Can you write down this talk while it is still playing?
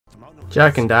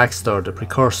Jak Daxter The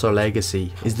Precursor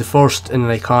Legacy is the first in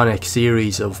an iconic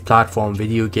series of platform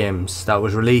video games that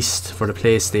was released for the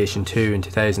PlayStation 2 in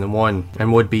 2001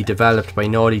 and would be developed by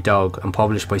Naughty Dog and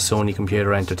published by Sony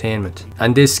Computer Entertainment.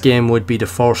 And this game would be the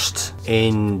first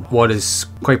in what is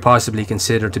quite possibly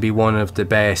considered to be one of the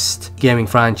best gaming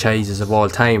franchises of all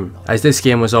time, as this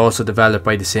game was also developed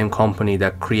by the same company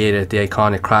that created the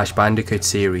iconic Crash Bandicoot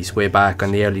series way back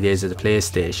on the early days of the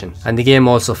PlayStation. And the game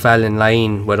also fell in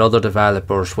line with other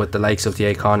developers with the likes of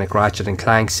the iconic Ratchet &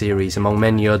 Clank series, among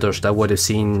many others that would have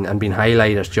seen and been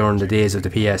highlighted during the days of the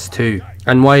PS2.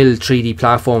 And while 3D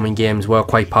platforming games were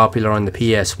quite popular on the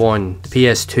PS1, the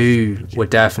PS2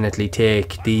 would definitely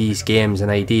take these games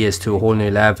and ideas to a whole new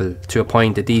level, to a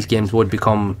point that these games would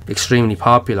become extremely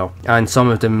popular, and some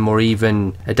of them were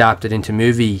even adapted into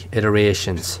movie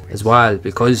iterations as well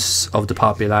because of the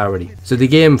popularity. So the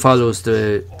game follows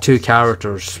the two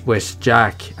characters with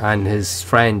Jak and his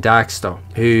friend Daxter,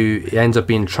 who ends up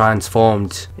being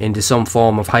transformed into some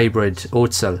form of hybrid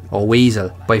Otzel or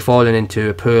Weasel by falling into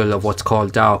a pool of what's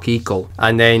called dark eco,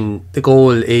 and then the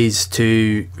goal is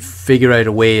to figure out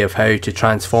a way of how to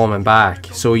transform him back.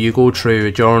 So you go through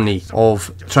a journey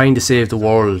of trying to save the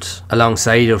world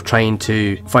alongside of trying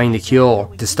to find a cure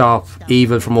to stop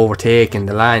evil from overtaking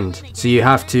the land. So you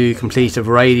have to complete a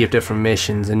variety of different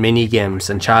missions and mini games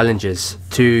and challenges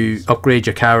to upgrade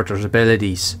your character's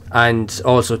abilities, and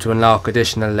also to unlock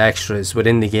additional extras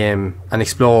within the game and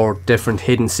explore different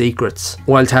hidden secrets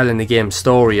while telling the game's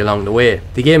story along the way.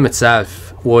 The game itself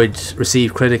would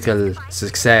receive critical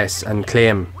success and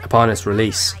acclaim upon its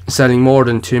release, selling more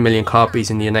than 2 million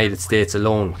copies in the United States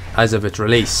alone as of its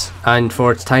release, and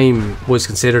for its time was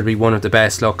considered to be one of the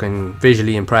best looking,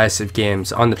 visually impressive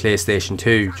games on the PlayStation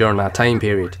 2 during that time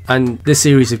period. And this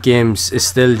series of games is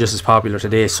still just as popular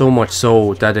today, so much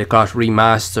so that it got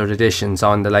remastered editions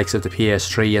on the likes of the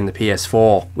PS3 and the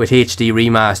PS4 with HD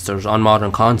remasters on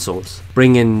modern consoles,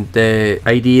 bringing the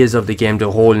ideas of the game to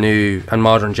a whole new and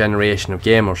modern generation of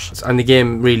gamers. And the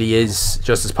game really is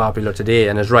just as popular today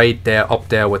and is right there up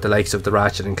there with the likes of the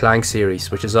Ratchet & Clank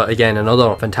series, which is again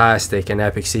another fantastic and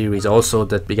epic series also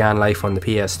that began life on the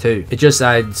PS2. It just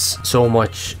adds so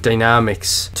much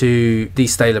dynamics to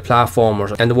these style of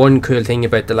platformers. And the one cool thing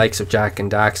about the likes of Jak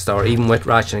Daxter, even with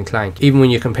Ratchet & Clank, even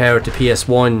when you compare it to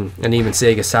PS1 and even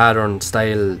Sega Saturn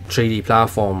style 3D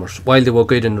platformers, while they were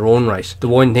good in their own right, the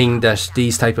one thing that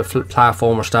these type of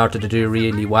platformers started to do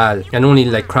really well, and only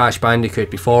like Crash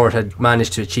Bandicoot before it had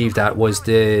managed to achieve that, was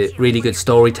the really good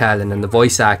storytelling and the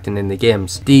voice acting in the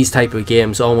games. These type of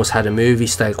games almost had a movie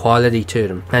style quality to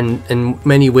them, and in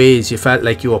many ways you felt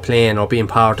like you were playing or being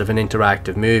part of an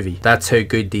interactive movie. That's how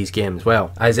good these games were,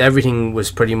 as everything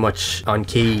was pretty much on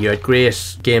key. You had great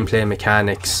gameplay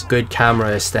mechanics, good camera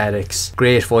aesthetics,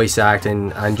 great voice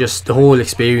acting, and just the whole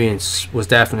experience was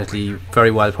definitely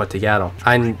very well put together,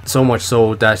 and so much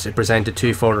so that it presented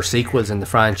 2 further sequels in the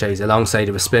franchise alongside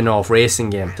of a spin-off racing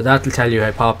game. So that'll tell you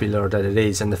how popular that it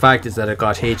is, and the fact is that it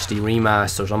got HD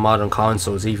remasters on modern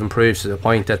consoles even proves to the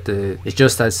point that it's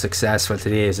just as successful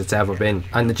today as it's ever been.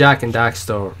 And the Jak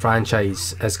Daxter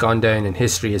franchise has gone down in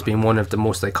history as being one of the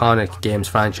most iconic games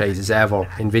franchises ever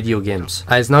in video games,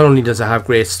 as not only does it have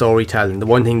great storytelling, the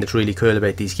one thing that's really cool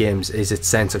about these games is its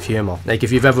sense of humour. Like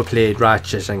if you've ever played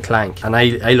Ratchet & Clank, and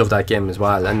I love that game as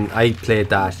well, and I played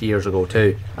that years ago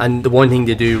too, and the one thing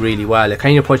they do really well, it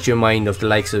kind of puts you in mind of the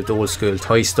likes of the old school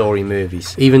Toy Story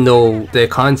movies, even though the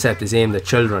concept is aimed at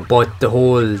children, but the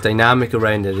whole dynamic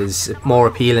around it is more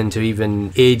appealing to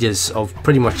even ages of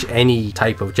pretty much any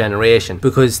type of generation,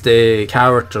 because the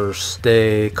characters,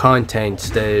 the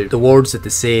content, the words that they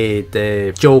say,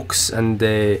 the jokes and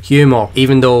the humour,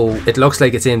 even though it looks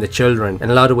like it's aimed at children,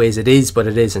 in a lot of ways it is, but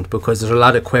it isn't, because there's a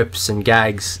lot of quips and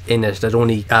gags in it that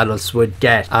only adults would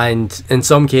get, and in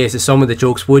some cases some of the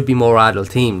jokes would be more adult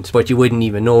themed, but you wouldn't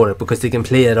even know it because they can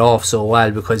play it off so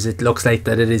well, because it looks like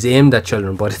that it is aimed at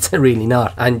children, but it's really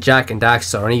not. And Jak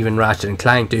Daxter and even Ratchet &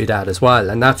 Clank do that as well,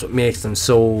 and that's what makes them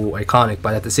so iconic,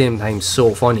 but at the same time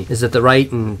so funny, is that the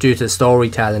writing, due to the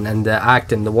storytelling and the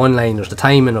acting, the one-liners, the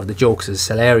timing of the jokes is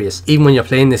hilarious. Even when you're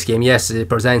playing this game, yes, it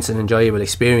presents an enjoyable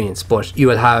experience, but you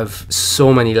will have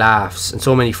so many laughs and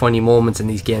so many funny moments in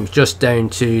these games, just down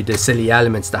to the silly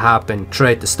elements that happen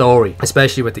throughout the story,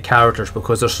 especially with the characters,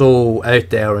 because they're so out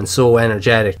there and so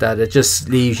energetic that it just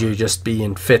leaves you to just be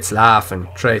in fits laughing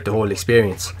throughout the whole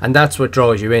experience. And that's what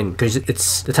draws you in, because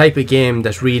it's the type of game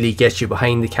that really gets you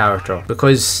behind the character,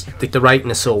 because the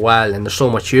writing is so well and there's so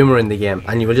much humour in the game,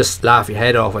 and you will just laugh your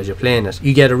head off as you're playing it.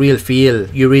 You get a real feel,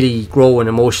 you really grow an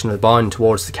emotional bond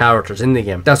towards the characters in the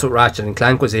game. That's what Ratchet and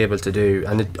Clank was able to do,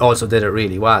 and it also did it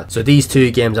really well. So these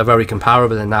two games are very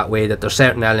comparable in that way, that there's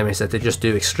certain elements that they just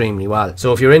do extremely well.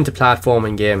 So if you're into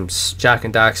platforming games, Jak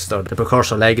and Daxter The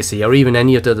Precursor Legacy, or even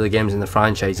any of the other games in the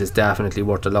franchise, is definitely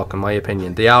worth a look in my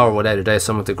opinion. They are, without a doubt,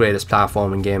 some of the greatest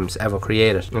platforming games ever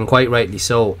created, and quite rightly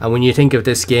so. And when you think of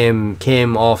this game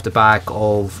came off the back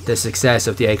of the success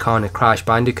of the iconic Crash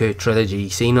Bandicoot trilogy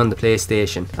seen on the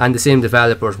PlayStation, and the same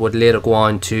developers would later go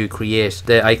on to create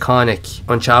the iconic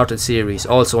Uncharted series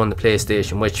also on the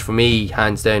PlayStation, which for me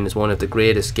hands down is one of the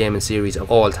greatest gaming series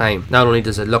of all time. Not only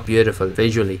does it look beautiful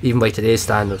visually, even by today's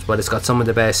standards, but it's got some of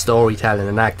the best storytelling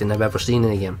and acting I've ever seen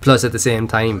in a game. Plus at the same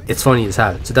time, it's funny as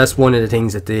hell. So that's one of the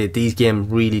things that these games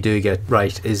really do get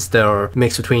right, is their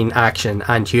mix between action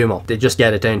and humour. They just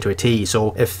get it down to a T.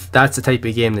 So if that's the type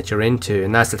of game that you're into,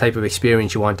 and that's the type of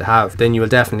experience you want to have, then you will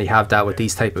definitely have that with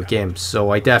these type of games.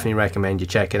 So I definitely recommend you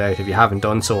check it out if you haven't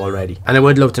done so already. And I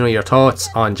would love to know your thoughts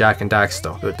on Jak and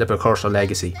Daxter The Precursor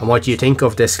Legacy, and what you think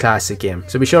of this classic game.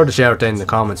 So be sure to share it down in the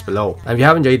comments below. And if you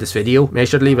have enjoyed this video, make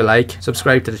sure to leave a like,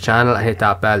 subscribe to the channel, and hit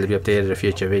that bell to be updated of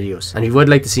future videos. And if you would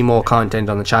like to see more content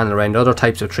on the channel around other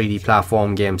types of 3D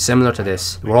platform games similar to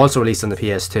this, we're also released on the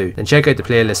PS2, then check out the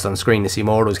playlist on screen to see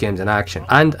more of those games in action.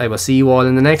 And I will see you all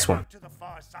in the next one. To the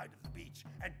far side of the beach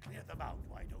and clear them out,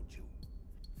 why don't you?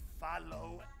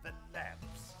 Follow the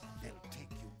lamps. They'll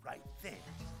take you right there.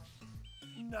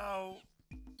 Now,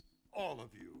 all of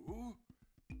you.